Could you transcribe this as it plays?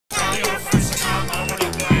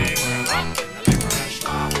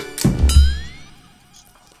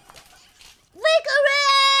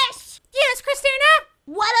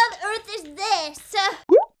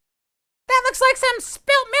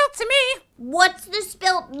what's the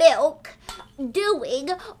spilt milk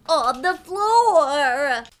doing on the floor?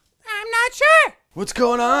 I'm not sure. What's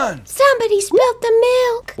going on? Somebody spilt the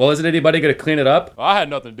milk. Well, isn't anybody gonna clean it up? I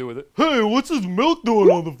had nothing to do with it. Hey, what's this milk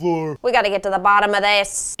doing on the floor? We gotta get to the bottom of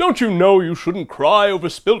this. Don't you know you shouldn't cry over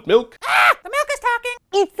spilt milk? Ah, the milk is talking.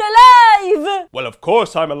 It's alive! Well, of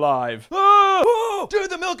course I'm alive. Oh!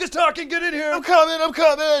 Dude, the milk is talking. Get in here. I'm coming.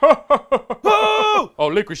 Oh! Oh,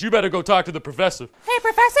 Licorice, you better go talk to the professor. Hey,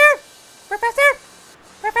 Professor! Professor!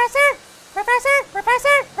 Professor! Professor!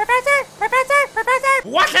 Professor! Professor! Professor! Professor!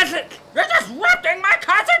 What is it? You're disrupting my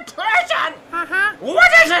concentration! Uh-huh. What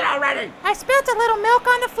is it already? I spilt a little milk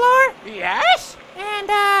on the floor, Yes?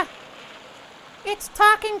 and, it's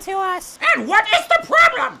talking to us. And what is the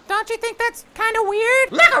problem? Don't you think that's kind of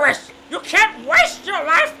weird? Licorice, you can't waste your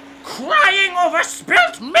life crying over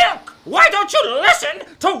spilt milk! Why don't you listen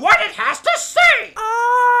to what it has to say?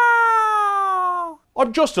 Oh!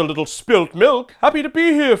 I'm just a little spilt milk. Happy to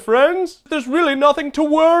be here, friends. There's really nothing to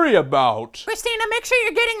worry about. Christina, make sure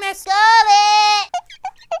you're getting this. Got it.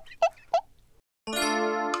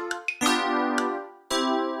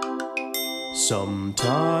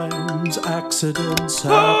 Sometimes accidents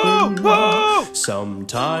happen.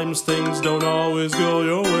 Sometimes things don't always go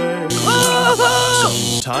your way.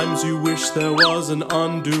 Sometimes you wish there was an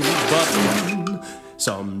undo button.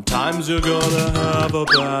 Sometimes you're gonna have a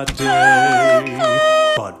bad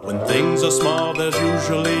day. But when things are small, there's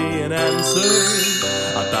usually an answer.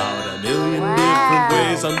 About a million different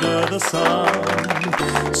ways under the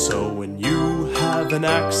sun. So when you have an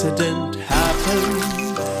accident happen,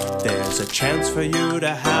 there's a chance for you to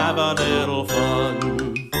have a little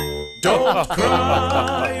fun. Don't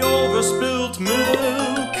cry over spilt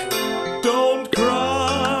milk. Don't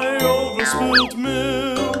cry over spilt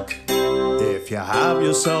milk. If you have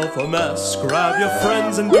yourself a mess, grab your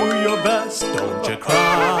friends and do your best. Don't you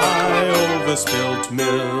cry over spilt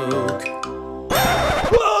milk.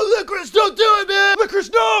 Whoa, Licorice, don't do it, man!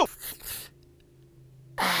 Licorice, no!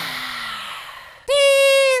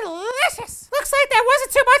 Delicious! Looks like that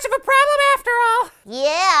wasn't too much of a problem after all.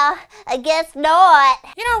 Yeah, I guess not.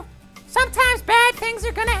 You know, sometimes bad things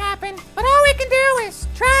are gonna happen, but all we can do is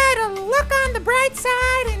try to look on the bright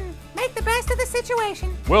side and make the best of the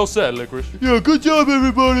situation. Well said, Licorice. Yeah, good job,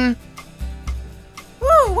 everybody.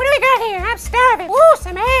 Ooh, what do we got here? I'm starving. Ooh,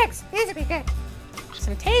 some eggs. These would be good.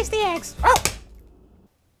 Some tasty eggs. Oh!